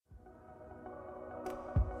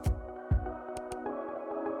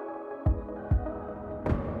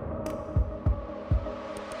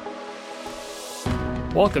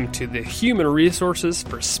Welcome to the Human Resources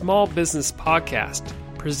for Small Business podcast,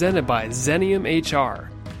 presented by Xenium HR.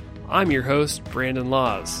 I'm your host, Brandon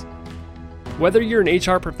Laws. Whether you're an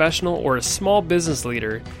HR professional or a small business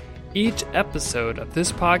leader, each episode of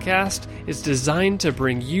this podcast is designed to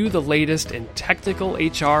bring you the latest in technical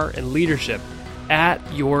HR and leadership at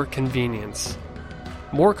your convenience.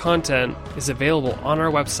 More content is available on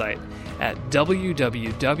our website at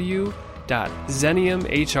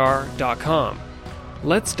www.xeniumhr.com.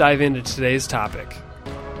 Let's dive into today's topic.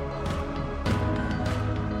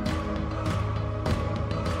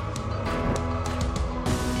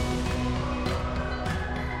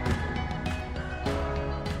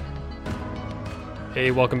 Hey,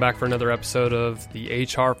 welcome back for another episode of the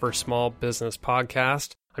HR for Small Business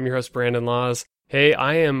podcast. I'm your host, Brandon Laws. Hey,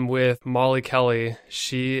 I am with Molly Kelly.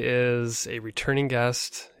 She is a returning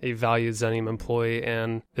guest, a valued Xenium employee,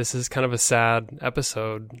 and this is kind of a sad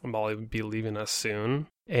episode. Molly will be leaving us soon.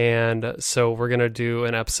 And so we're going to do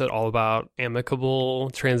an episode all about amicable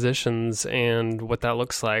transitions and what that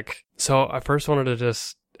looks like. So I first wanted to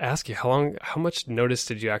just ask you, how much notice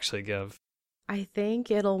did you actually give? I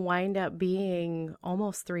think it'll wind up being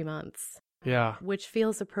almost 3 months. Yeah. Which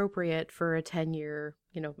feels appropriate for a 10-year,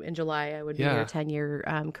 in July I would be a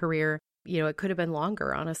 10-year career. It could have been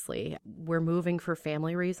longer, honestly. We're moving for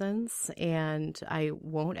family reasons, and I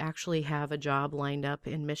won't actually have a job lined up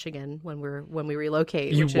in Michigan when we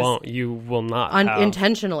relocate. You will not.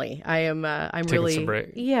 Intentionally. I'm really some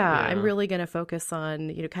break. I'm really going to focus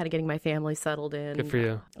on, kind of getting my family settled in. Good for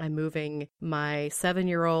you. I'm moving my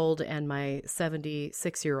 7-year-old and my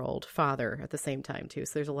 76-year-old father at the same time too.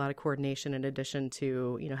 So there's a lot of coordination in addition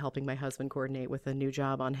to, helping my husband coordinate with a new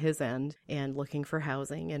job on his end and looking for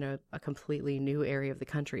housing in a completely new area of the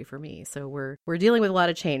country for me. So we're dealing with a lot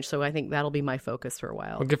of change. So I think that'll be my focus for a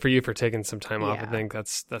while. Well, good for you for taking some time off. I think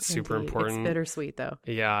that's super important. It's bittersweet though.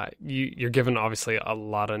 Yeah. You're given obviously a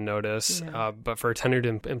lot of notice, but for a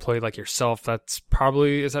tenured employee like yourself, is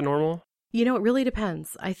that normal? It really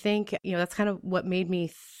depends. I think, that's kind of what made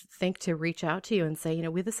me think to reach out to you and say,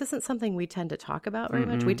 this isn't something we tend to talk about very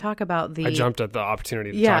much. We talk about I jumped at the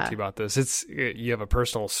opportunity to talk to you about this. You have a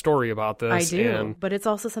personal story about this. I do, but it's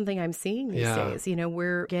also something I'm seeing these days.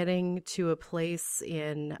 We're getting to a place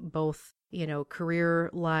in both career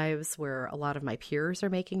lives where a lot of my peers are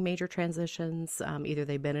making major transitions. Either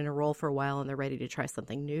they've been in a role for a while and they're ready to try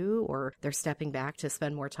something new, or they're stepping back to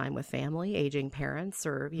spend more time with family, aging parents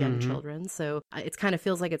or young children. So it kind of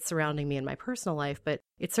feels like it's surrounding me in my personal life, but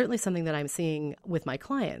it's certainly something that I'm seeing with my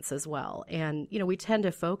clients as well. And, we tend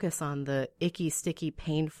to focus on the icky, sticky,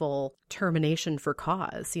 painful termination for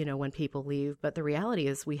cause, when people leave. But the reality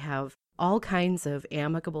is we have all kinds of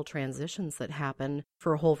amicable transitions that happen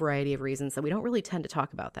for a whole variety of reasons that we don't really tend to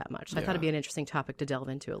talk about that much. So I thought it'd be an interesting topic to delve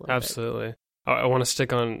into a little bit. Absolutely. I want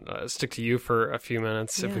to stick to you for a few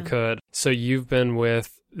minutes if we could. So you've been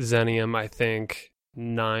with Xenium, I think,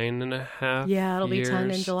 9.5 Yeah, it'll years, be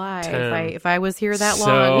 10 in July 10. If I was here that long.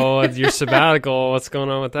 So your sabbatical, what's going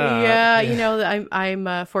on with that? Yeah,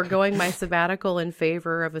 I'm foregoing my sabbatical in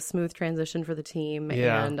favor of a smooth transition for the team,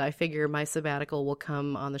 and I figure my sabbatical will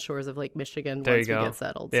come on the shores of Lake Michigan once we get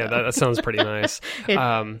settled. Yeah, that sounds pretty nice.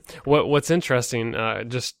 What's interesting,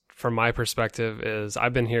 just from my perspective, is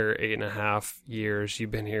I've been here 8.5 years.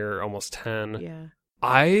 You've been here almost 10. Yeah.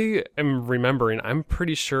 I am remembering, I'm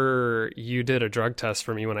pretty sure you did a drug test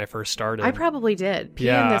for me when I first started. I probably did. Pee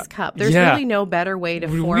in this cup. There's really no better way to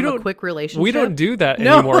form a quick relationship. We don't do that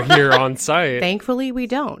anymore here on site. Thankfully, we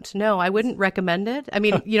don't. No, I wouldn't recommend it. I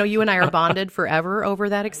mean, you and I are bonded forever over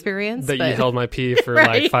that experience. You held my pee for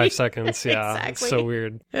like 5 seconds. Yeah, exactly. It's so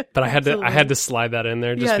weird. But I had to slide that in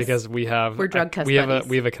there just because we're drug test buddies.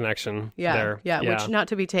 We have a connection there. Yeah, which not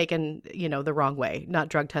to be taken, the wrong way. Not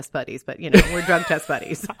drug test buddies, but we're drug test buddies.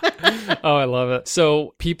 Oh, I love it.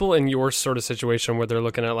 So people in your sort of situation where they're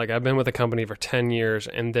looking at, like, I've been with a company for 10 years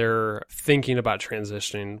and they're thinking about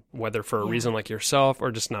transitioning, whether for a reason like yourself or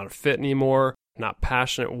just not a fit anymore, not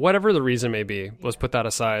passionate, whatever the reason may be. Let's put that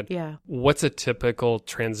aside. Yeah. What's a typical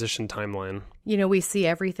transition timeline? We see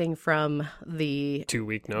everything from the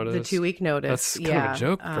 2-week notice. The 2-week notice. That's kind of a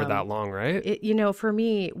joke for that long, right? For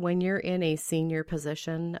me, when you're in a senior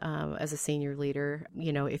position as a senior leader,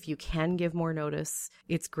 if you can give more notice,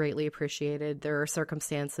 it's greatly appreciated. There are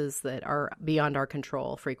circumstances that are beyond our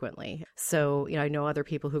control frequently. So, I know other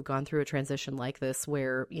people who've gone through a transition like this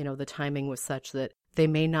where, the timing was such that they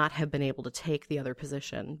may not have been able to take the other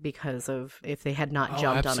position because of if they had not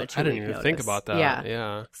jumped on a 2-week notice. I didn't even think about that.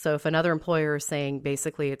 Yeah. So if another employer is saying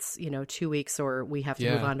basically it's, 2 weeks or we have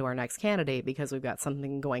to move on to our next candidate because we've got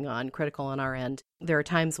something going on critical on our end, there are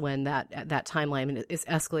times when that timeline is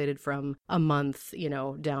escalated from a month,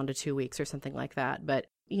 down to 2 weeks or something like that. But,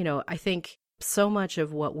 I think so much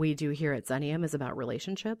of what we do here at Xenium is about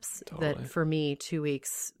relationships that for me, 2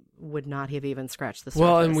 weeks would not have even scratched the surface.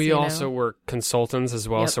 Well, and we also work consultants as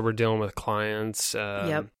well, so we're dealing with clients.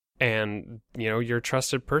 And, you're a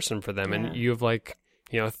trusted person for them. And you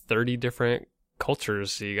have 30 different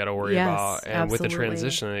cultures you got to worry about. And with the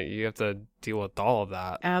transition, you have to deal with all of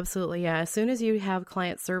that. Absolutely. Yeah. As soon as you have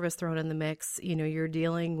client service thrown in the mix, you're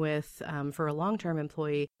dealing with, for a long-term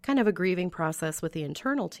employee, kind of a grieving process with the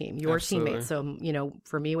internal team, your teammates. So,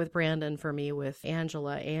 for me with Brandon, for me with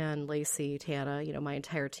Angela, Ann, Lacey, Tana, my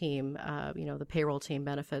entire team, the payroll team,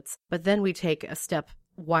 benefits. But then we take a step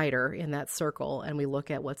wider in that circle and we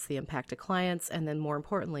look at what's the impact to clients, and then more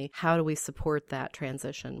importantly, how do we support that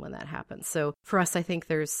transition when that happens. So for us, I think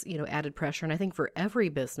there's added pressure, and I think for every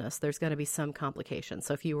business there's going to be some complications.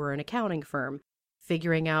 So if you were an accounting firm,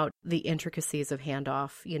 figuring out the intricacies of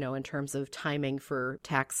handoff, in terms of timing for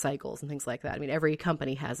tax cycles and things like that. I mean, every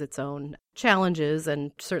company has its own challenges,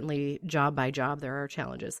 and certainly job by job there are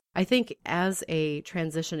challenges. I think as a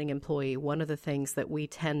transitioning employee, one of the things that we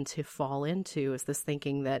tend to fall into is this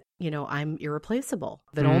thinking that, I'm irreplaceable,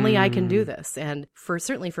 that only I can do this. And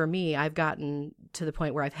certainly for me, I've gotten to the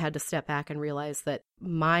point where I've had to step back and realize that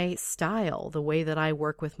my style, the way that I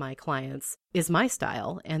work with my clients, is my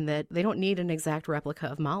style, and that they don't need an exact replica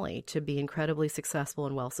of Molly to be incredibly successful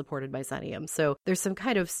and well supported by Xenium. So there's some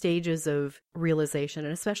kind of stages of realization,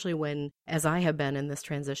 and especially when, as I have been in this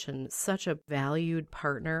transition, such a valued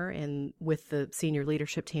partner and with the senior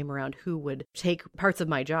leadership team around who would take parts of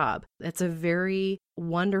my job. That's a very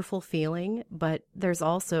wonderful feeling, but there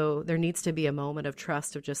needs to be a moment of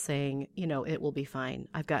trust of just saying, it will be fine.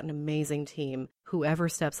 I've got an amazing team. Whoever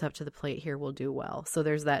steps up to the plate here will do well. So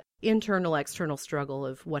there's that internal, external struggle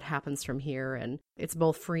of what happens from here. And it's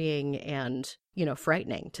both freeing and,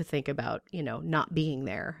 frightening to think about, not being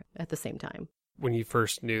there at the same time. When you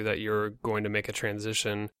first knew that you were going to make a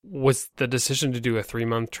transition, was the decision to do a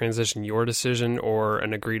 3-month transition your decision or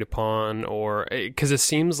an agreed upon? Or because it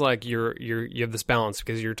seems like you have this balance,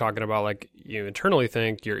 because you're talking about you internally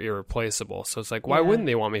think you're irreplaceable. So it's why wouldn't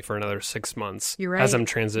they want me for another 6 months as I'm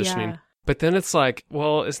transitioning? Yeah. But then it's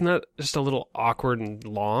well, isn't that just a little awkward and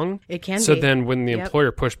long? It can be. So then when the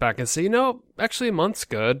employer pushed back and say, actually a month's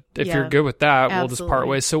good. If you're good with that, we'll just part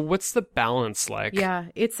ways. So what's the balance like? Yeah,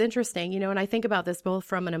 it's interesting, and I think about this both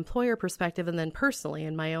from an employer perspective and then personally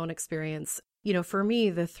in my own experience. For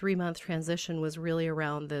me, the 3-month transition was really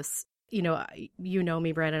around this.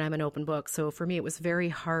 Me, Brandon, I'm an open book. So for me, it was very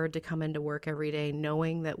hard to come into work every day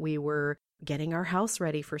knowing that we were getting our house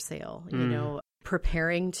ready for sale,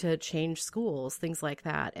 preparing to change schools, things like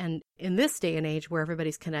that. And in this day and age where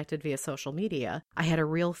everybody's connected via social media, I had a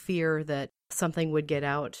real fear that something would get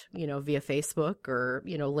out, via Facebook or,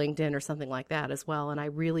 LinkedIn or something like that as well. And I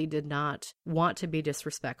really did not want to be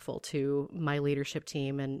disrespectful to my leadership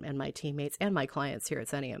team and my teammates and my clients here at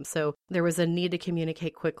Xenium. So there was a need to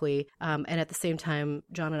communicate quickly. And at the same time,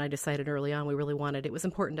 John and I decided early on, it was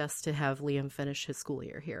important to us to have Liam finish his school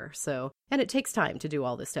year here. So, and it takes time to do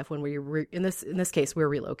all this stuff when in this case, we're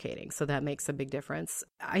relocating. So that makes a big difference.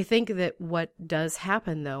 I think that what does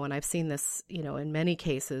happen though, and I've seen this, in many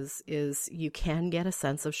cases, is you can get a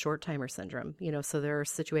sense of short-timer syndrome. So there are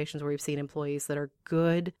situations where we've seen employees that are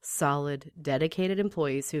good, solid, dedicated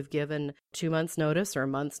employees who've given 2 months notice or a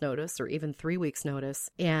month's notice or even 3 weeks notice.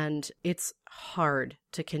 And it's hard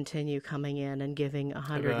to continue coming in and giving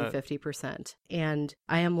 150%. And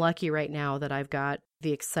I am lucky right now that I've got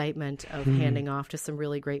the excitement of handing off to some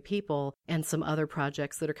really great people and some other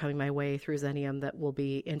projects that are coming my way through Xenium that will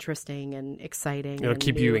be interesting and exciting. It'll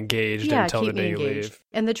keep you engaged until the day you leave.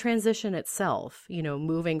 And the transition itself,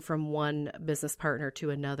 moving from one business partner to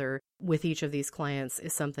another with each of these clients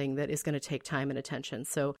is something that is going to take time and attention.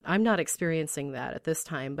 So I'm not experiencing that at this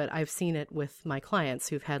time, but I've seen it with my clients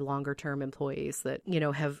who've had longer term employees that,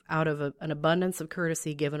 have out of an abundance of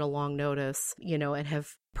courtesy given a long notice, and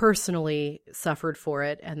have personally suffered for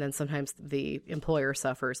it. And then sometimes the employer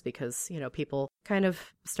suffers because, people kind of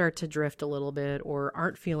start to drift a little bit or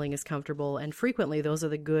aren't feeling as comfortable. And frequently those are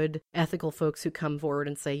the good, ethical folks who come forward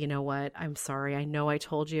and say, you know what, I'm sorry. I know I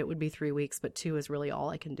told you it would be 3 weeks, but 2 is really all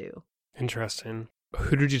I can do. Interesting.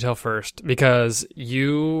 Who did you tell first? Because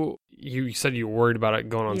you said you were worried about it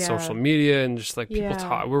going on social media and just people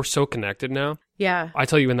talk. We're so connected now. Yeah. I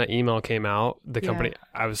tell you, when that email came out, the company,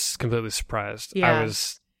 I was completely surprised.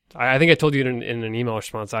 I think I told you in an email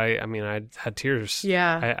response, I had tears.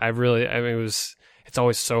 Yeah. It's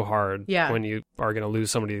always so hard Yeah. when you are going to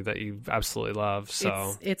lose somebody that you absolutely love.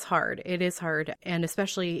 So it's hard. It is hard. And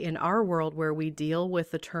especially in our world where we deal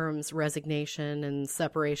with the terms resignation and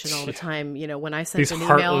separation all the time. You know, when I sent these an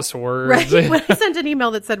heartless email, words. right? When I sent an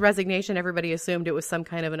email that said resignation, everybody assumed it was some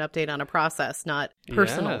kind of an update on a process, not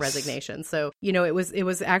personal resignation. So, you know, it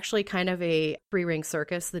was actually kind of a three-ring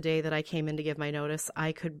circus the day that I came in to give my notice.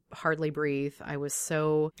 I could hardly breathe. I was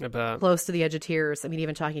so close to the edge of tears. I mean,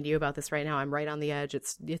 even talking to you about this right now, I'm right on the edge.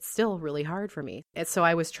 It's still really hard for me. And so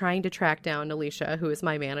I was trying to track down Alicia, who is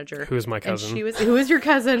my manager. Who is my cousin. Who is your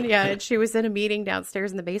cousin? Yeah. And she was in a meeting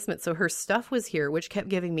downstairs in the basement. So her stuff was here, which kept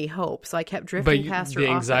giving me hope. So I kept drifting past her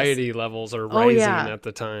office. The anxiety levels are rising at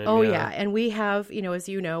the time. Oh, yeah. And we have, you know, as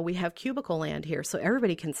you know, we have cubicle land here. So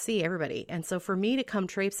everybody can see everybody. And so for me to come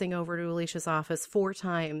traipsing over to Alicia's office 4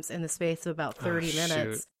 times in the space of about 30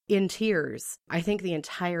 minutes, in tears, I think the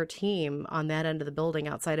entire team on that end of the building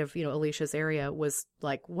outside of, you know, Alicia's area was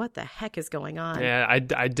like, what the heck is going on? Yeah,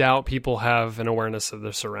 I doubt people have an awareness of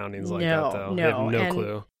their surroundings like that, though. They have no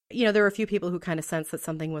clue. You know, there were a few people who kind of sensed that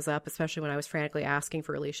something was up, especially when I was frantically asking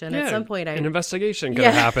for Alicia. And at some point, an investigation could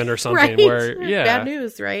have happened or something. Right? Bad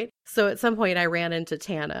news, right? So at some point, I ran into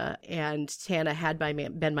Tana, and Tana had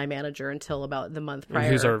been my manager until about the month prior.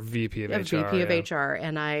 Who's our VP of HR. VP of HR.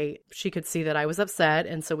 And she could see that I was upset,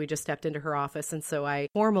 and so we just stepped into her office. And so I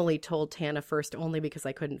formally told Tana first, only because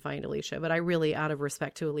I couldn't find Alicia. But I really, out of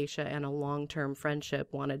respect to Alicia and a long-term friendship,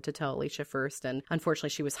 wanted to tell Alicia first. And unfortunately,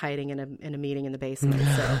 she was hiding in a meeting in the basement.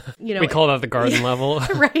 So, you know, we call that the garden level.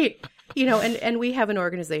 Right. You know, and we have an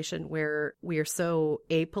organization where we are so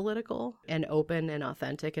apolitical and open and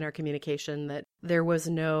authentic in our communication that there was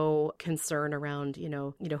no concern around, you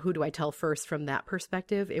know, who do I tell first from that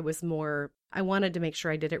perspective? It was more, I wanted to make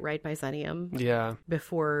sure I did it right by Xenium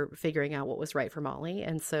before figuring out what was right for Molly.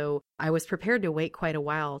 And so I was prepared to wait quite a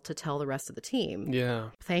while to tell the rest of the team. Yeah.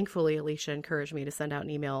 Thankfully, Alicia encouraged me to send out an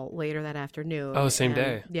email later that afternoon. Oh, same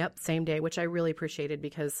day. Yep, same day, which I really appreciated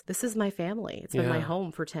because this is my family. It's been my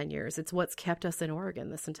home for 10 years. It's what's kept us in Oregon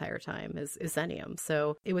this entire time is Xenium.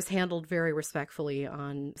 So it was handled very respectfully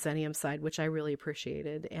on Xenium's side, which I really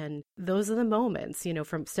appreciated. And those are the moments, you know,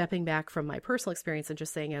 from stepping back from my personal experience and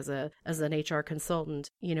just saying as an HR consultant,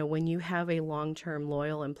 you know, when you have a long-term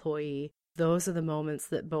loyal employee, those are the moments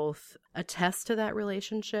that both attest to that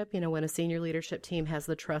relationship. You know, when a senior leadership team has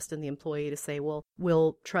the trust in the employee to say, well,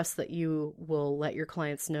 we'll trust that you will let your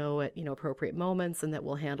clients know at, you know, appropriate moments and that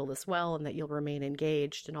we'll handle this well and that you'll remain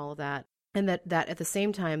engaged and all of that. And that at the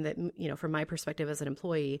same time that, you know, from my perspective as an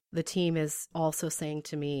employee, the team is also saying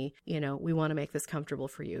to me, you know, we want to make this comfortable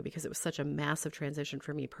for you because it was such a massive transition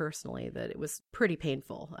for me personally that it was pretty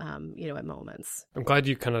painful, you know, at moments. I'm glad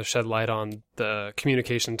you kind of shed light on the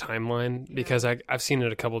communication timeline because I've seen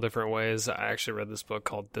it a couple different ways. I actually read this book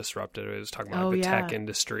called Disrupted. It was talking about the tech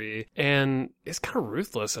industry, and it's kind of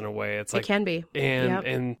ruthless in a way. It's like, it can be.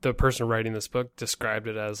 And the person writing this book described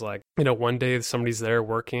it as like, you know, one day somebody's there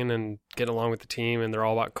working and getting along with the team and they're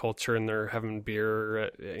all about culture and they're having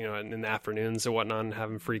beer, you know, in the afternoons and whatnot and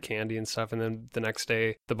having free candy and stuff. And then the next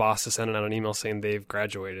day the boss is sending out an email saying they've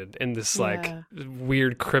graduated in this like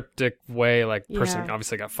weird cryptic way, like person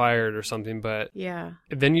obviously got fired or something. But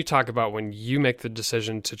then you talk about when you make the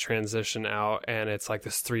decision to transition out and it's like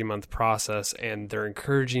this 3-month process and they're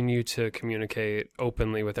encouraging you to communicate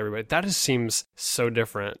openly with everybody. That just seems so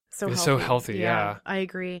different. So healthy. Yeah. I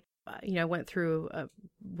agree. You know, I went through,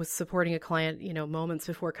 was supporting a client, you know, moments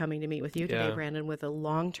before coming to meet with you today, Brandon, with a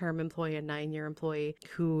long-term employee, a 9-year employee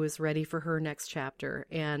who was ready for her next chapter.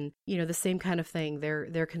 And, you know, the same kind of thing,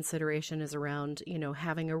 their consideration is around, you know,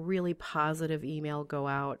 having a really positive email go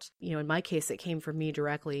out. You know, in my case, it came from me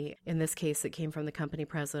directly. In this case, it came from the company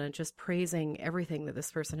president, just praising everything that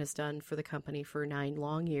this person has done for the company for 9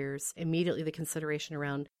 long years. Immediately the consideration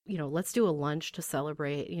around, you know, let's do a lunch to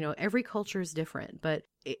celebrate. You know, every culture is different, but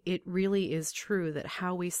it really is true that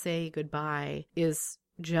how we say goodbye is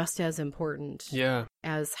just as important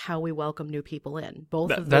as how we welcome new people in.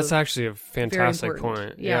 Both of those. That's actually a fantastic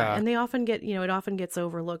point. Yeah. And they often get, you know, it often gets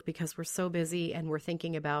overlooked because we're so busy and we're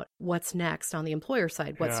thinking about what's next on the employer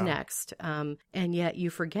side, what's next. And yet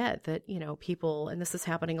you forget that, you know, people, and this is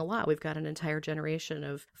happening a lot. We've got an entire generation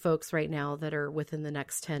of folks right now that are within the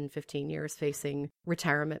next 10, 15 years facing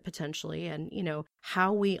retirement potentially. And, you know,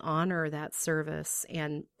 how we honor that service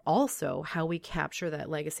and also how we capture that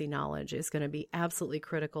legacy knowledge is going to be absolutely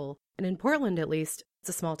critical. And in Portland, at least, it's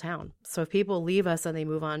a small town. So if people leave us and they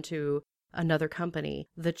move on to another company,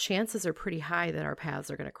 the chances are pretty high that our paths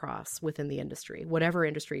are going to cross within the industry, whatever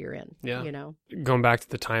industry you're in. Yeah. You know, going back to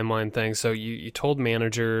the timeline thing. So you told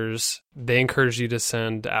managers, they encouraged you to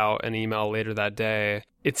send out an email later that day.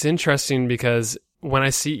 It's interesting because when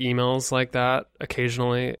I see emails like that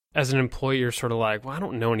occasionally, as an employee, you're sort of like, well, I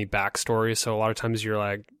don't know any backstory. So a lot of times you're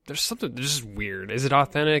like, there's something just weird. Is it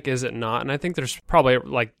authentic? Is it not? And I think there's probably,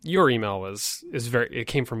 like, your email it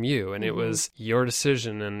came from you, and it was your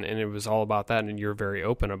decision, and it was all about that, and you're very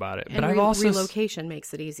open about it. And but I've also relocation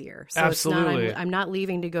makes it easier. So absolutely. It's not, I'm not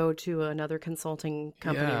leaving to go to another consulting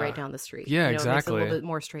company right down the street. Yeah, exactly. It's a little bit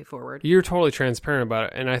more straightforward. You're totally transparent about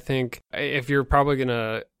it. And I think if you're probably going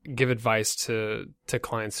to give advice to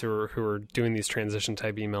clients who are doing these transition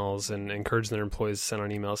type emails and encourage their employees to send on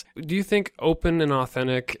emails, do you think open and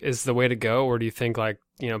authentic is the way to go, or do you think, like,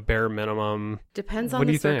 bare minimum? Depends on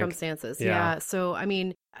the circumstances. Yeah. So, I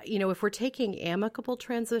mean, if we're taking amicable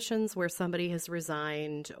transitions where somebody has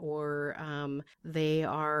resigned or they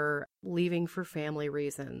are leaving for family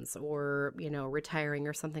reasons or, retiring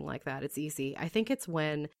or something like that, it's easy. I think it's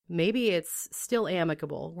when maybe it's still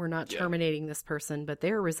amicable. We're not terminating this person, but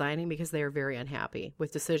they're resigning because they are very unhappy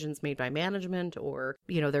with decisions made by management or,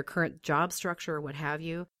 their current job structure or what have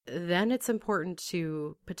you. Then it's important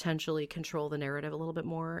to potentially control the narrative a little bit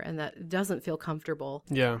more, and that doesn't feel comfortable.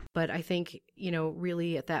 Yeah. But I think,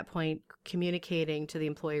 really at that point, communicating to the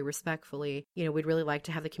employee respectfully, we'd really like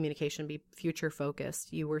to have the communication be future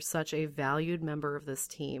focused. You were such a valued member of this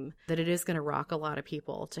team that it is going to rock a lot of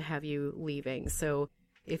people to have you leaving. So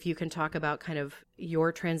if you can talk about kind of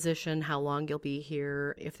your transition, how long you'll be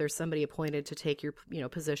here, if there's somebody appointed to take your,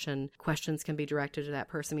 position, questions can be directed to that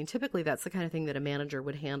person. I mean, typically that's the kind of thing that a manager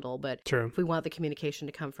would handle, but if we want the communication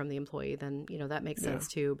to come from the employee, then, that makes sense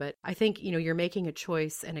too. But I think, you're making a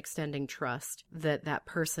choice and extending trust that that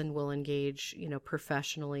person will engage,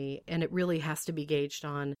 professionally. And it really has to be gauged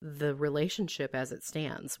on the relationship as it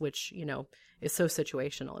stands, which, is so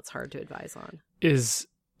situational. It's hard to advise on. Is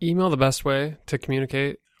email the best way to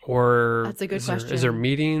communicate? Or that's a good question. Is there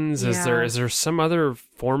meetings? Yeah. Is there some other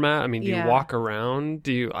format? I mean, do you walk around?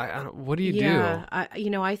 What do you do?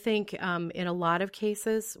 I think in a lot of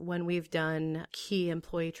cases when we've done key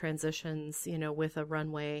employee transitions, with a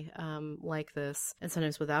runway like this, and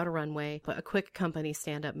sometimes without a runway, but a quick company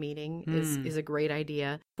stand-up meeting is a great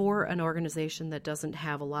idea for an organization that doesn't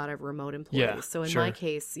have a lot of remote employees. Yeah, so in my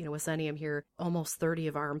case, with Sunny here, almost 30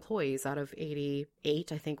 of our employees out of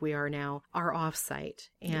 88, I think we are now, are off-site.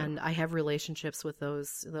 And I have relationships with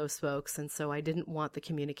those folks. And so I didn't want the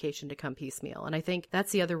communication to come piecemeal. And I think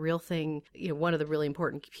that's the other real thing, one of the really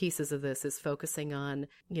important pieces of this is focusing on,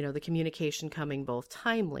 the communication coming both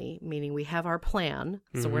timely, meaning we have our plan,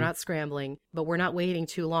 so we're not scrambling, but we're not waiting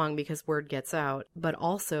too long because word gets out, but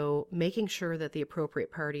also making sure that the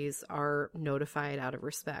appropriate parties are notified out of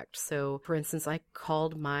respect. So for instance, I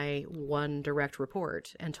called my one direct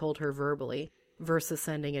report and told her verbally, versus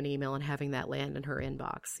sending an email and having that land in her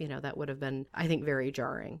inbox. That would have been, I think, very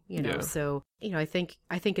jarring, So, I think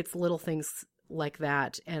it's little things like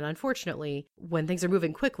that. And unfortunately, when things are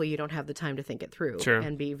moving quickly, you don't have the time to think it through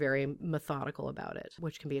and be very methodical about it,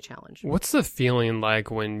 which can be a challenge. What's the feeling like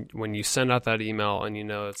when you send out that email and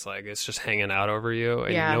it's like it's just hanging out over you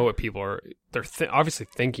and you know what people are, they're obviously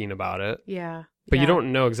thinking about it. Yeah. But you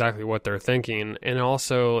don't know exactly what they're thinking. And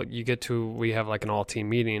also we have like an all team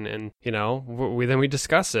meeting and, we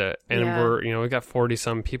discuss it and we got 40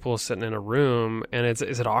 some people sitting in a room and is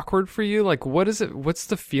it awkward for you? Like, what's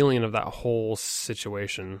the feeling of that whole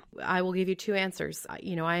situation? I will give you two answers. I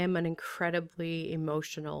am an incredibly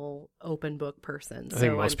emotional, open book person. I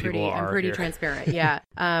think most people are. I'm pretty here. transparent. Yeah.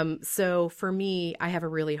 So for me, I have a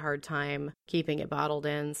really hard time keeping it bottled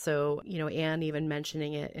in. So, Anne even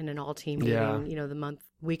mentioning it in an all team meeting, the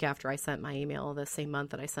week after I sent my email, the same month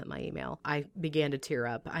that I sent my email, I began to tear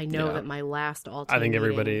up. I know that my last all-team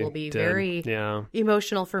meeting will be very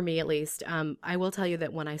emotional for me, at least. I will tell you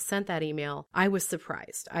that when I sent that email, I was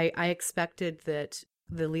surprised. I expected that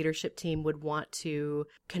the leadership team would want to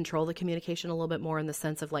control the communication a little bit more in the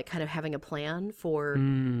sense of like kind of having a plan for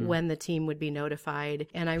when the team would be notified.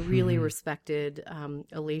 And I really respected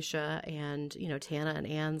Alicia and, Tana and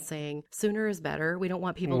Anne saying sooner is better. We don't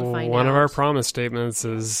want people to find out. One of our promise statements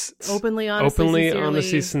is openly,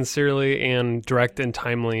 honestly, sincerely, and direct and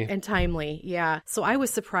timely. And timely, yeah. So I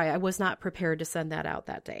was surprised. I was not prepared to send that out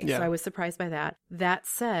that day. Yeah. So I was surprised by that. That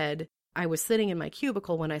said, I was sitting in my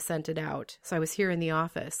cubicle when I sent it out. So I was here in the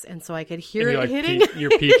office. And so I could hear it hitting.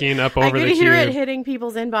 You're peeking up over the cube. I could hear it hitting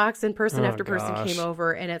people's inbox, and person after person came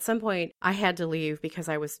over. And at some point I had to leave because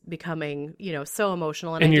I was becoming, so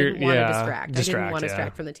emotional, and I didn't want to distract. I didn't want to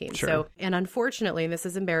distract from the team. Sure. So, and unfortunately, and this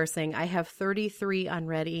is embarrassing, I have 33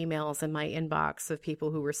 unread emails in my inbox of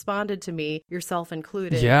people who responded to me, yourself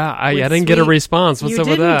included. Yeah, I didn't get a response. What's up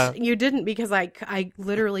with that? You didn't, because I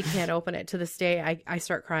literally can't open it. To this day, I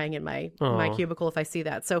start crying in my cubicle if I see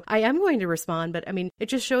that. So I am going to respond, but I mean, it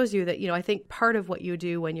just shows you that, I think part of what you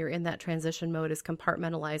do when you're in that transition mode is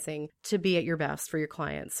compartmentalizing to be at your best for your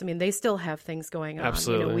clients. I mean, they still have things going on.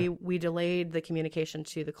 Absolutely. We delayed the communication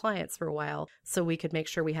to the clients for a while so we could make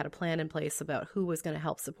sure we had a plan in place about who was going to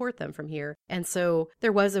help support them from here. And so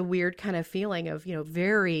there was a weird kind of feeling of,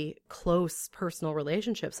 very close personal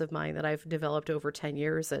relationships of mine that I've developed over 10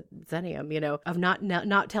 years at Xenium, of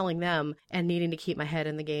not telling them and needing to keep my head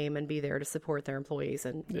in the game and be there to support their employees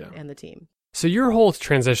and the team. So your whole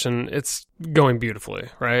transition, it's going beautifully,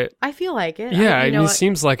 right? I feel like it. Yeah, it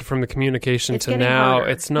seems like from the communication to now, harder.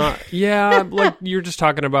 It's not, like you're just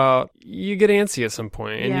talking about, you get antsy at some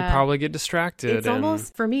point and you probably get distracted. It's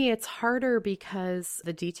almost, for me, it's harder because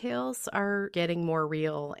the details are getting more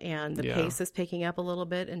real and the pace is picking up a little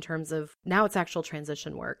bit in terms of, now it's actual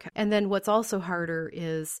transition work. And then what's also harder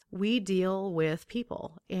is we deal with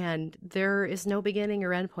people and there is no beginning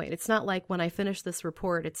or end point. It's not like when I finish this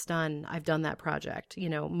report, it's done, I've done that project.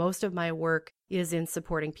 Most of my work is in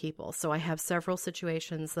supporting people. So I have several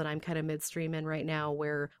situations that I'm kind of midstream in right now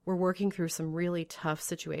where we're working through some really tough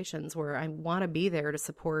situations where I want to be there to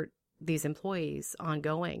support these employees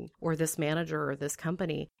ongoing, or this manager or this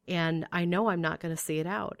company. And I know I'm not going to see it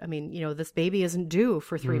out. I mean, this baby isn't due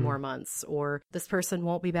for 3 more months, or this person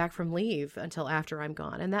won't be back from leave until after I'm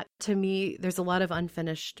gone. And that, to me, there's a lot of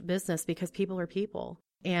unfinished business because people are people.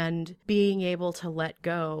 And being able to let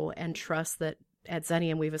go and trust that at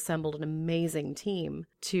Xenium we've assembled an amazing team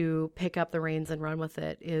to pick up the reins and run with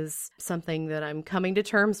it is something that I'm coming to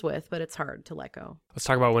terms with, but it's hard to let go. Let's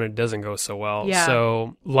talk about when it doesn't go so well. Yeah.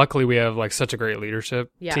 So luckily we have such a great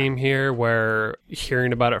leadership team here where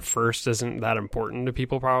hearing about it first isn't that important to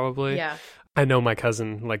people probably. Yeah. I know my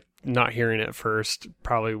cousin, not hearing it first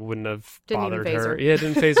probably wouldn't have bothered her. Yeah, it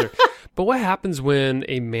didn't faze her. But what happens when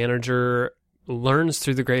a manager learns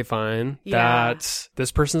through the grapevine that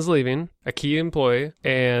this person's leaving, a key employee,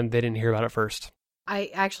 and they didn't hear about it first?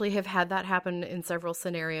 I actually have had that happen in several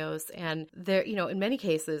scenarios, and there, in many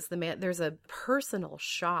cases, there's a personal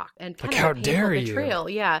shock and kind of a painful betrayal.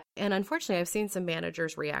 Yeah, and unfortunately, I've seen some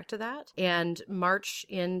managers react to that and march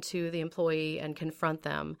into the employee and confront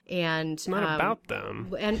them, and it's not about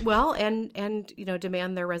them, and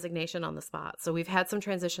demand their resignation on the spot. So we've had some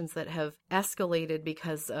transitions that have escalated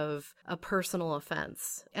because of a personal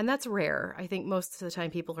offense, and that's rare. I think most of the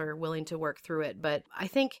time people are willing to work through it, but I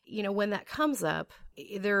think when that comes up,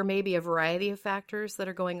 there may be a variety of factors that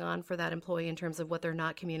are going on for that employee in terms of what they're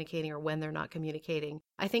not communicating or when they're not communicating.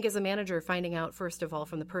 I think as a manager, finding out, first of all,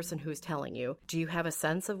 from the person who's telling you, do you have a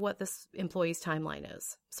sense of what this employee's timeline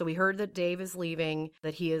is? So we heard that Dave is leaving,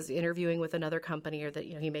 that he is interviewing with another company, or that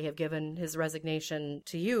he may have given his resignation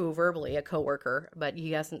to you verbally, a coworker, but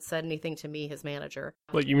he hasn't said anything to me, his manager.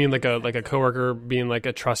 What you mean, like a coworker being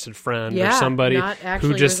a trusted friend or somebody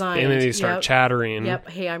who just resigned. And then they start chattering. Yep.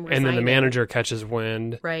 Hey, I'm resigning. And then the manager catches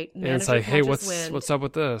wind. Right. And it's like, hey, what's up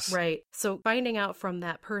with this? Right. So finding out from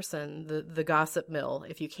that person, the gossip mill,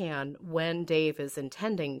 if you can, when Dave is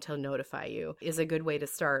intending to notify you is a good way to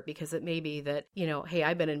start, because it may be that, hey,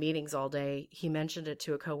 I've been in meetings all day. He mentioned it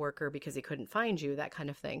to a coworker because he couldn't find you, that kind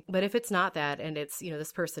of thing. But if it's not that, and it's,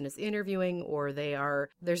 this person is interviewing, or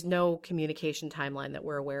there's no communication timeline that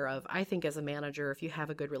we're aware of, I think as a manager, if you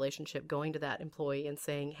have a good relationship, going to that employee and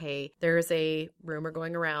saying, hey, there's a rumor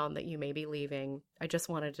going around that you may be leaving. I just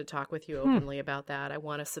wanted to talk with you openly about that. I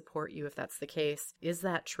want to support you if that's the case. Is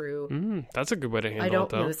that true? That's a good way to handle it,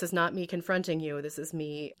 though. This is not me confronting you. This is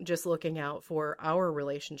me just looking out for our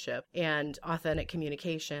relationship and authentic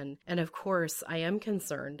communication. And of course, I am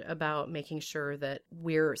concerned about making sure that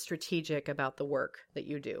we're strategic about the work that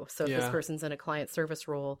you do. So if this person's in a client service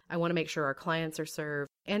role, I want to make sure our clients are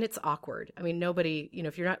served. And it's awkward. I mean, nobody,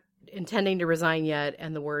 if you're not intending to resign yet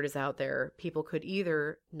and the word is out there, people could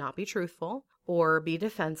either not be truthful or be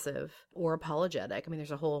defensive or apologetic. I mean,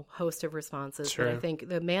 there's a whole host of responses. Sure. But I think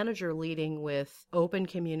the manager leading with open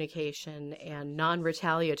communication and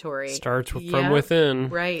non-retaliatory starts from within.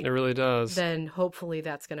 Right. It really does. Then hopefully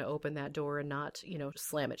that's going to open that door and not,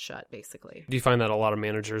 slam it shut, basically. Do you find that a lot of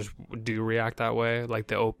managers do react that way? Like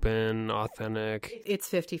the open, authentic? It's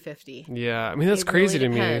 50-50. Yeah. I mean, that's crazy really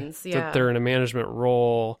to depends. me that they're in a management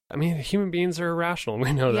role. I mean, human beings are irrational.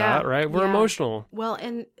 We know that, right? We're emotional. Well,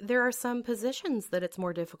 and there are some positions that it's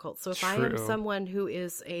more difficult. So if I am someone who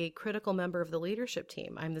is a critical member of the leadership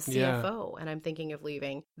team, I'm the CFO and I'm thinking of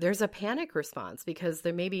leaving, there's a panic response because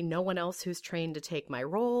there may be no one else who's trained to take my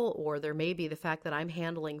role, or there may be the fact that I'm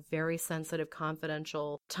handling very sensitive,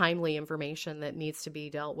 confidential, timely information that needs to be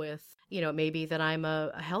dealt with. It may be that I'm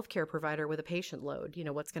a healthcare provider with a patient load.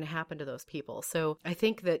 What's going to happen to those people? So I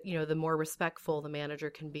think that, the more respectful the manager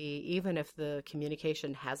can be, even if the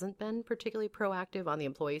communication hasn't been particularly proactive on the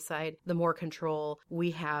employee side, the more control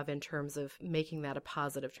we have in terms of making that a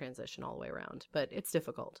positive transition all the way around. But it's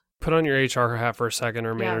difficult. Put on your HR hat for a second,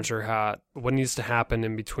 or manager hat. What needs to happen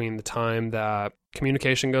in between the time that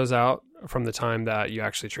communication goes out from the time that you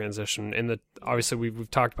actually transition? And obviously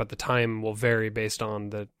we've talked about the time will vary based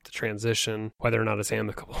on the transition, whether or not it's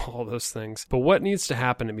amicable, all those things. But what needs to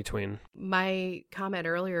happen in between? My comment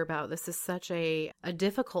earlier about this is such a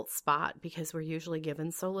difficult spot because we're usually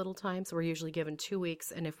given so little time. So we're usually given 2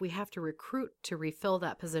 weeks. And if we have to recruit to refill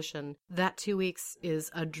that position, that 2 weeks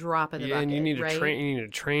is a drop in the bucket. And you need to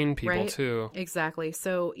train people too. Exactly.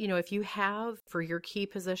 So, if you have for your key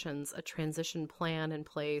positions a transition plan in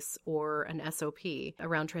place or an SOP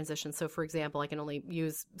around transition. So for example, I can only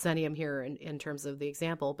use Xenium here in terms of the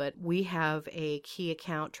example, but we have a key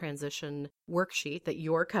account transition worksheet that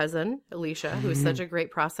your cousin, Alicia, who's such a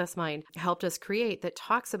great process mind, helped us create that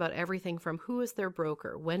talks about everything from who is their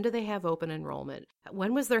broker, when do they have open enrollment,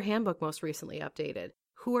 when was their handbook most recently updated,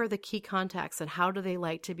 who are the key contacts and how do they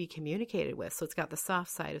like to be communicated with? So it's got the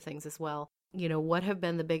soft side of things as well. What have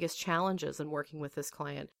been the biggest challenges in working with this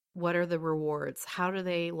client? What are the rewards? How do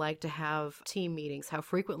they like to have team meetings? How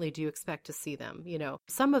frequently do you expect to see them?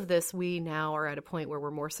 Some of this we now are at a point where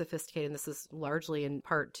we're more sophisticated, and this is largely in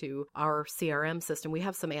part to our CRM system. We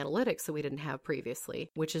have some analytics that we didn't have previously,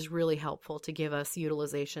 which is really helpful to give us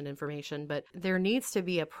utilization information. But there needs to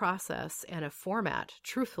be a process and a format,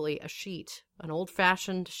 truthfully, a sheet, an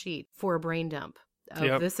old-fashioned sheet for a brain dump.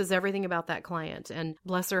 This is everything about that client. And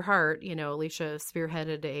bless her heart, Alicia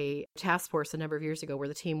spearheaded a task force a number of years ago where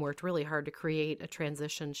the team worked really hard to create a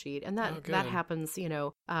transition sheet. And that happens,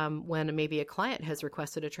 when maybe a client has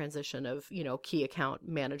requested a transition of, key account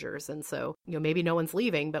managers. And so, maybe no one's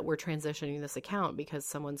leaving, but we're transitioning this account because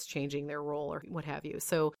someone's changing their role or what have you.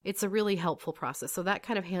 So it's a really helpful process. So that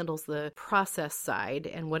kind of handles the process side,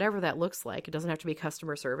 and whatever that looks like. It doesn't have to be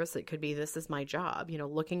customer service. It could be, this is my job,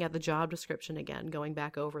 looking at the job description again, going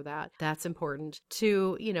back over that. That's important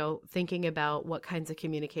to, thinking about what kinds of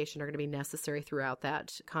communication are going to be necessary throughout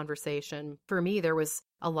that conversation. For me, there was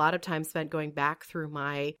a lot of time spent going back through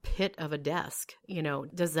my pit of a desk.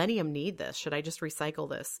 Does Xenium need this? Should I just recycle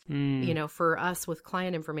this? For us with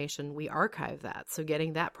client information, we archive that. So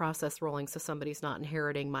getting that process rolling so somebody's not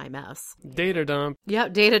inheriting my mess. Data dump. Yeah,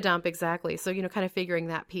 data dump, exactly. So, kind of figuring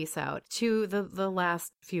that piece out to the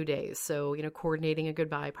last few days. So, coordinating a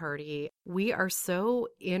goodbye party. We are so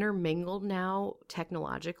intermingled now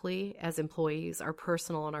technologically as employees. Our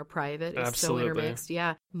personal and our private is so intermixed.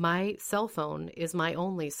 Yeah. My cell phone is my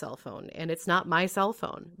only cell phone, and it's not my cell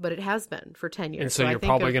phone, but it has been for 10 years. And so you're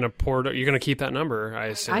probably going to you're going to keep that number, I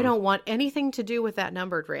assume. I don't want anything to do with that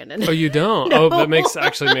number, Brandon. Oh, you don't? No. Oh, that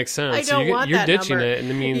actually makes sense. I don't want you're that ditching number. it, and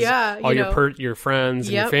it means all your friends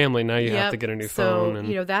and your family, now you have to get a new phone.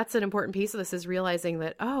 And that's an important piece of this, is realizing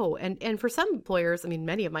that, and for some employers,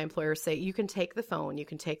 many of my employers say, you can take the phone, you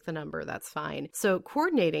can take the number, that's fine. So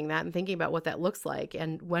coordinating that and thinking about what that looks like,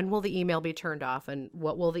 and when will the email be turned off, and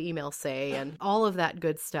what will the email say, and all of that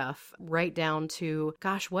good stuff, right down to,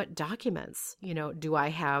 gosh, what documents, do I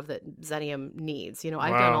have that Xenium needs? I've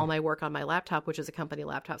done all my work on my laptop, which is a company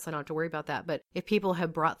laptop, so I don't have to worry about that. But if people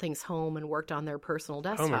have brought things home and worked on their personal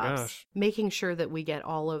desktops, making sure that we get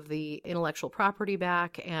all of the intellectual property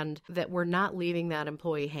back, and that we're not leaving that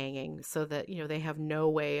employee hanging, so that, they have no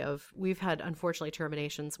way of, we've had, unfortunately,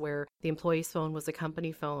 terminations where the employee's phone was a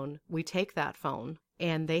company phone. We take that phone,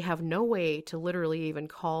 and they have no way to literally even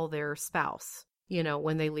call their spouse.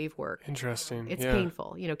 when they leave work. Interesting. It's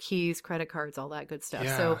painful, keys, credit cards, all that good stuff.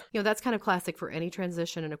 Yeah. So, that's kind of classic for any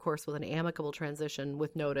transition. And of course, with an amicable transition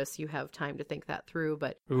with notice, you have time to think that through.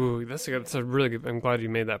 But ooh, that's a really good, I'm glad you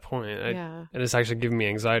made that point. And it's actually giving me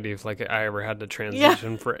anxiety if like I ever had to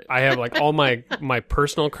transition I have like all my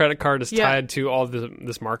personal credit card is tied to all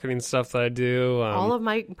this marketing stuff that I do. All of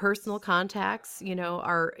my personal contacts,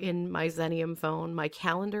 are in my Xenium phone. My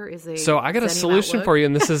calendar is So I got a solution Outlook. for you,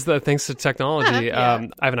 and this is thanks to technology. I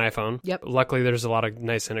have an iPhone. Yep. Luckily, there's a lot of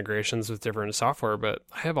nice integrations with different software, but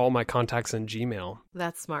I have all my contacts in Gmail.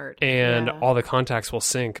 That's smart. And all the contacts will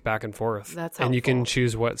sync back and forth. That's helpful. And you can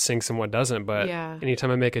choose what syncs and what doesn't. But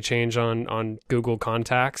anytime I make a change on Google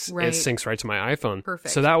Contacts, it syncs right to my iPhone.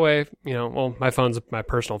 Perfect. So that way, my phone's my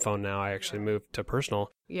personal phone now. I actually moved to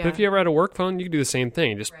personal. Yeah. But if you ever had a work phone, you can do the same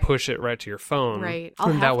thing. You just push it right to your phone. Right.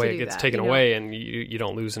 And that way it gets taken away and you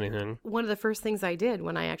don't lose anything. One of the first things I did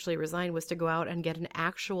when I actually resigned was to go out and get an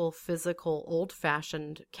actual physical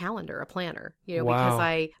old-fashioned calendar, a planner, because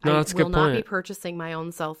I will not be purchasing my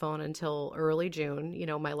own cell phone until early June,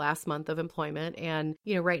 my last month of employment. And,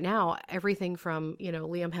 right now, everything from,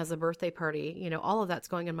 Liam has a birthday party, all of that's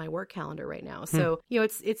going in my work calendar right now. So,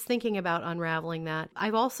 it's thinking about unraveling that.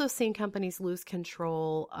 I've also seen companies lose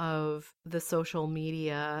control of the social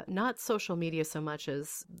media, not social media so much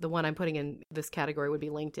as the one I'm putting in this category would be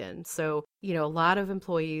LinkedIn. So, a lot of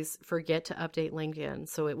employees forget to update LinkedIn.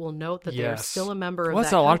 So it will note that they're still a member of that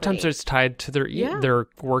company. A lot of times it's tied to their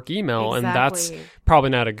work email. Exactly. And that's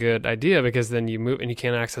probably not a good idea because then you move and you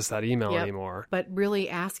can't access that email anymore. But really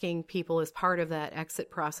asking people as part of that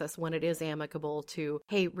exit process when it is amicable to,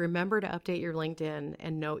 hey, remember to update your LinkedIn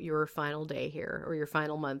and note your final day here or your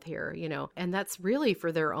final month here, and that's really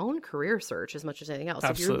for their own career search as much as anything else.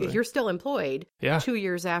 Absolutely. If you're still employed 2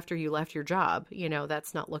 years after you left your job,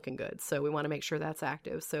 that's not looking good. So we want to make sure that's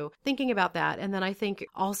active. So thinking about that. And then I think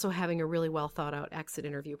also having a really well thought out exit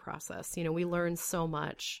interview process. We learn so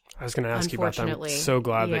much. I was going to ask you about that. I'm so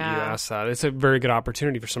glad that you asked that. It's a very good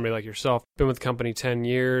opportunity for somebody like yourself. Been with the company 10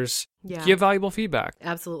 years. Give valuable feedback.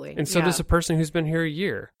 Absolutely. And so does a person who's been here a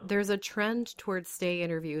year. There's a trend towards stay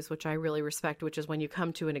interviews, which I really respect, which is when you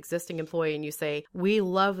come to an existing employee and you say, we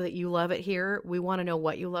love that you love it here. We want to know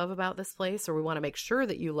what you love about this place, or we want to make sure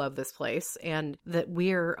that you love this place and that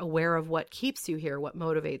we're aware of what keeps you here, what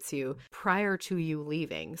motivates you prior to you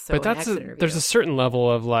leaving. So but there's a certain level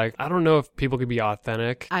of like, I don't know if people could be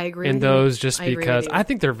authentic. I agree in those just because I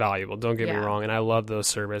think they're valuable. Don't get me wrong. And I love those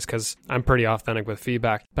surveys because I'm pretty authentic with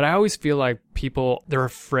feedback. But I always feel like people, they're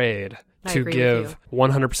afraid to give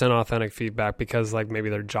 100% authentic feedback because like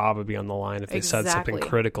maybe their job would be on the line if they said something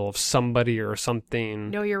critical of somebody or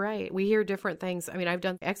something. No, you're right. We hear different things. I mean, I've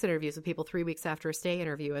done exit interviews with people 3 weeks after a stay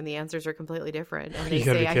interview and the answers are completely different. And they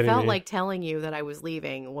say, I felt like telling you that I was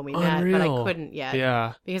leaving when we met, but I couldn't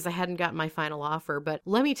yet because I hadn't gotten my final offer. But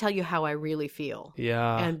let me tell you how I really feel.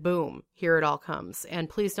 Yeah. And boom, here it all comes. And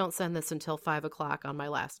please don't send this until 5 o'clock on my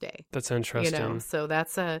last day. That's interesting. So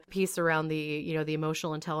that's a piece around the, the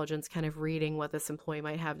emotional intelligence kind of reading what this employee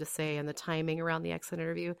might have to say and the timing around the exit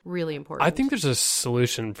interview. Really important. I think there's a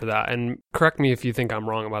solution for that. And correct me if you think I'm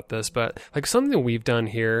wrong about this, but like something we've done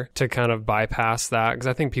here to kind of bypass that, because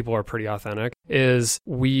I think people are pretty authentic, is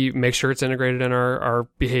we make sure it's integrated in our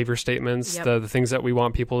behavior statements, the things that we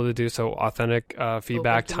want people to do. So authentic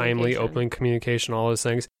feedback, timely, open communication, all those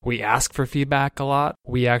things. We ask for feedback a lot.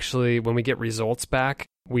 We actually, when we get results back,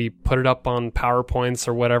 we put it up on PowerPoints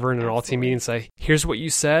or whatever in an all-team meeting and say, here's what you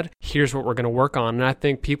said, here's what we're going to work on. And I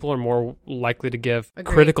think people are more likely to give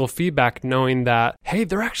critical feedback knowing that, hey,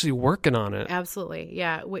 they're actually working on it. Absolutely.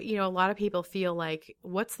 Yeah. A lot of people feel like,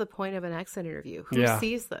 what's the point of an exit interview? Who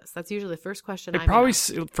sees this? That's usually the first question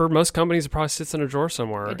for most companies, it probably sits in a drawer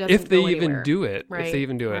somewhere. If they even do it. Right. If they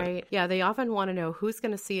even do it. Right. Yeah. They often want to know who's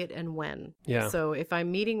going to see it and when. Yeah. So if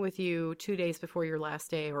I'm meeting with you 2 days before your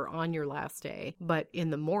last day or on your last day, but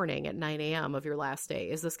in the morning at 9 a.m. of your last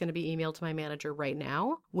day, is this going to be emailed to my manager right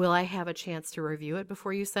now? Will I have a chance to review it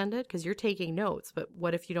before you send it? Because you're taking notes, but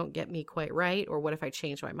what if you don't get me quite right? Or what if I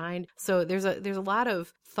change my mind? So there's a lot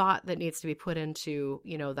of thought that needs to be put into,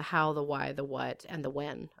 the how, the why, the what, and the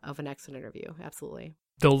when of an exit interview. Absolutely.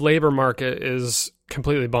 The labor market is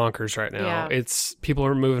completely bonkers right now. Yeah. People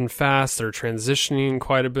are moving fast. They're transitioning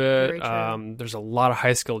quite a bit. There's a lot of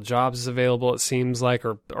high-skilled jobs available, it seems like,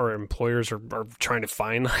 or employers are trying to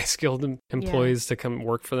find high-skilled employees to come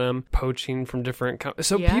work for them, poaching from different companies.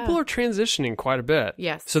 So people are transitioning quite a bit.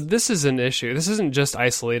 Yes. So this is an issue. This isn't just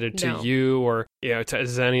isolated to you or to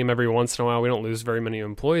Xenium every once in a while. We don't lose very many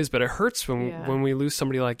employees, but it hurts when we lose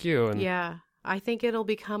somebody like you. And I think it'll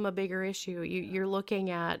become a bigger issue. You're looking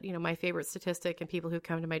at, my favorite statistic, and people who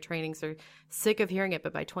come to my trainings are sick of hearing it,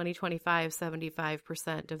 but by 2025,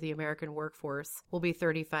 75% of the American workforce will be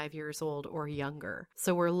 35 years old or younger.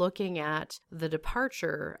 So we're looking at the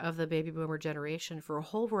departure of the baby boomer generation for a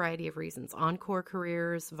whole variety of reasons: encore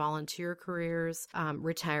careers, volunteer careers,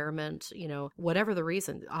 retirement, whatever the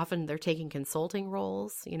reason. Often they're taking consulting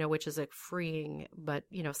roles, which is a freeing, but,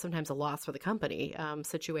 sometimes a loss for the company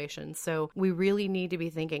situation. So we really need to be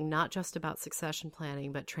thinking not just about succession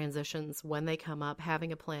planning, but transitions when they come up,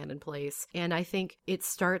 having a plan in place. And I think it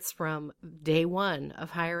starts from day one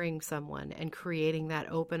of hiring someone and creating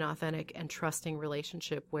that open, authentic, and trusting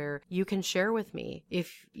relationship where you can share with me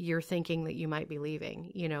if you're thinking that you might be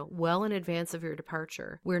leaving, well in advance of your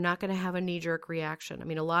departure. We're not going to have a knee-jerk reaction. I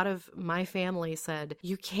mean, a lot of my family said,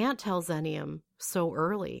 you can't tell Xenium so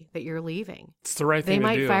early that you're leaving. It's the right thing to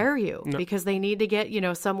do. They might fire you because they need to get,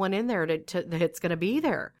 someone in there that's going to be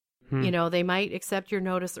there. They might accept your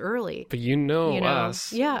notice early. But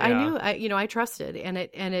us. Yeah, I knew. I trusted, and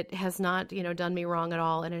it has not, done me wrong at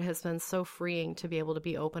all. And it has been so freeing to be able to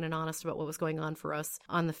be open and honest about what was going on for us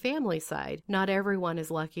on the family side. Not everyone is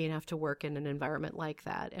lucky enough to work in an environment like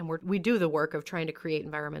that, and we do the work of trying to create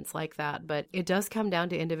environments like that. But it does come down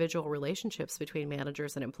to individual relationships between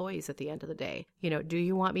managers and employees at the end of the day. Do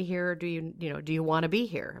you want me here? Or do you want to be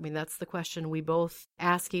here? I mean, that's the question we both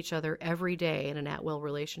ask each other every day in an at-will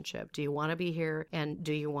relationship. Do you want to be here? And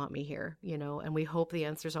do you want me here? And we hope the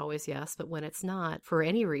answer is always yes. But when it's not, for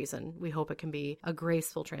any reason, we hope it can be a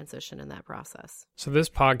graceful transition in that process. So this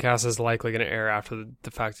podcast is likely going to air after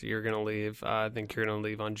the fact that you're going to leave. I think you're going to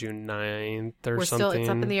leave on June 9th or something. It's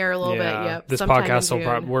up in the air a little bit. Yep. This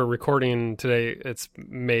podcast we're recording today. It's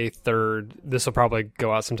May 3rd. This will probably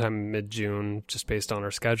go out sometime mid-June, just based on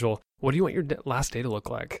our schedule. What do you want your last day to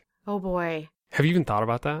look like? Oh boy. Have you even thought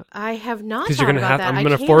about that? I have not thought about that. I'm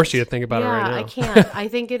going to force you to think about it right now. I can't. I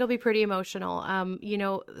think it'll be pretty emotional.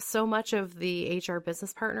 So much of the HR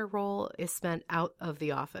business partner role is spent out of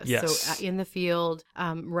the office. Yes. So in the field,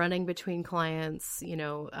 running between clients,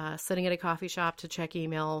 sitting at a coffee shop to check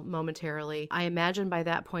email momentarily. I imagine by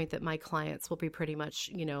that point that my clients will be pretty much,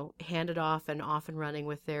 handed off and running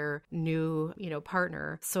with their new,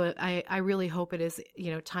 partner. So I really hope it is,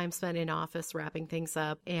 time spent in office wrapping things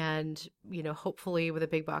up and, hopefully with a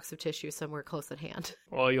big box of tissue somewhere close at hand.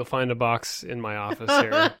 Well, you'll find a box in my office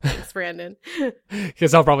here. Thanks, Brandon.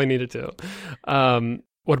 Because I'll probably need it too.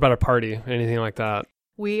 What about a party? Anything like that?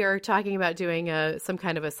 We are talking about doing some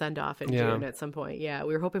kind of a send-off in June at some point. Yeah,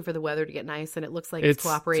 we were hoping for the weather to get nice, and it looks like it's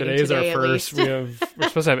cooperating today. Today's our first. We're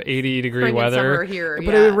supposed to have 80-degree weather here,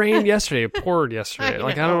 but it rained yesterday. It poured yesterday.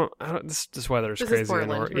 I don't. This weather is crazy. Is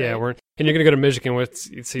Portland, right? And you're going to go to Michigan,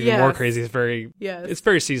 it's even more crazy. It's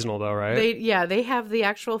very seasonal though, right? They have the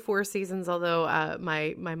actual 4 seasons. Although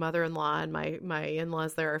my mother-in-law and my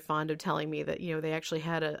in-laws there are fond of telling me that they actually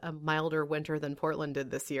had a milder winter than Portland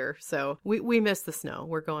did this year. So we miss the snow.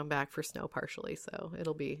 We're going back for snow partially, so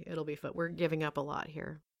it'll be fun. We're giving up a lot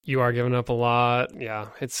here. You are giving up a lot. Yeah,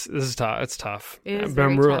 this is tough. It's tough. It is but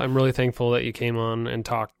tough. I'm really thankful that you came on and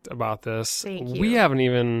talked about this. Thank you. We haven't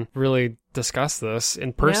even really discussed this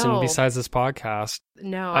in person besides this podcast.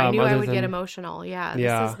 No, I knew I would get emotional. Yeah,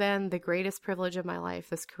 this has been the greatest privilege of my life,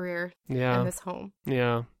 this career and this home.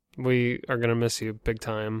 Yeah, we are going to miss you big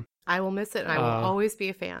time. I will miss it, and I will always be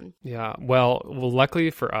a fan. Yeah. Well, luckily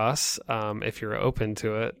for us, if you're open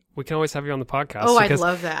to it, we can always have you on the podcast. Oh, I'd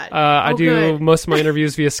love that. I do most of my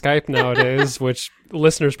interviews via Skype nowadays, which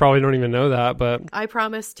listeners probably don't even know that. But I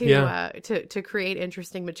promise to create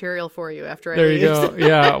interesting material for you after I leave. There you go.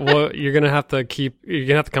 Yeah. Well, you're gonna have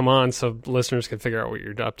to come on so listeners can figure out what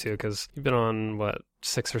you're up to, because you've been on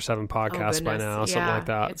 6 or 7 podcasts by now, something like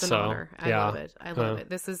that. It's an honor. I love it. I love it.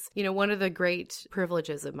 This is, one of the great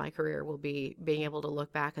privileges of my career will be being able to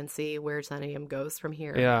look back and see where Xenium goes from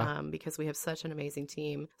here. Yeah. Because we have such an amazing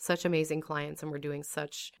team, such amazing clients, and we're doing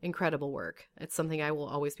such incredible work. It's something I will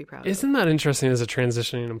always be proud of. Isn't that interesting as a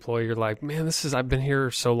transitioning employee? You're like, man, I've been here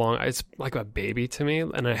so long. It's like a baby to me,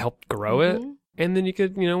 and I helped grow it. And then you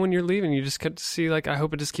could, when you're leaving, you just get to see, I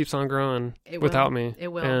hope it just keeps on growing without me. It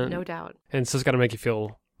will, no doubt. And so it's got to make you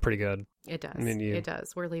feel pretty good. It does. It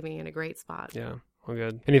does. We're leaving in a great spot. Yeah. Well,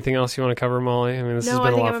 good. Anything else you want to cover, Molly? I mean, this has been a lot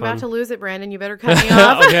of fun. No, I think I'm about to lose it, Brandon. You better cut me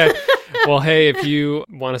off. Okay. Well, hey, if you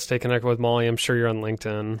want to stay connected with Molly, I'm sure you're on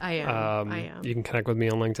LinkedIn. I am. You can connect with me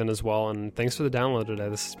on LinkedIn as well. And thanks for the download today.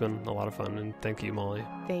 This has been a lot of fun. And thank you, Molly.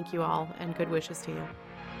 Thank you all. And good wishes to you.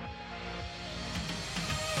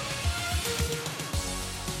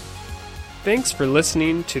 Thanks for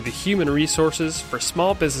listening to the Human Resources for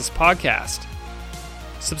Small Business podcast.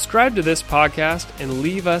 Subscribe to this podcast and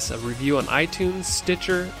leave us a review on iTunes,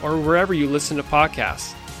 Stitcher, or wherever you listen to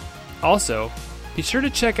podcasts. Also, be sure to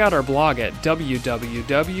check out our blog at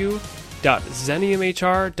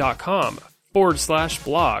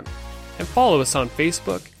www.xeniumhr.com/blog and follow us on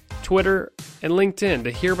Facebook, Twitter, and LinkedIn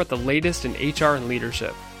to hear about the latest in HR and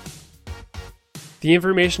leadership. The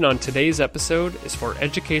information on today's episode is for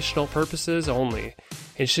educational purposes only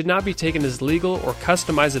and should not be taken as legal or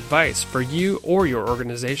customized advice for you or your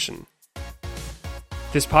organization.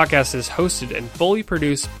 This podcast is hosted and fully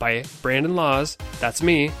produced by Brandon Laws, that's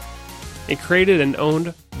me, and created and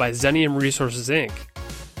owned by Xenium Resources, Inc.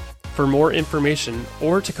 For more information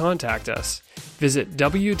or to contact us, visit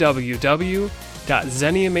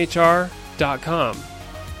www.xeniumhr.com.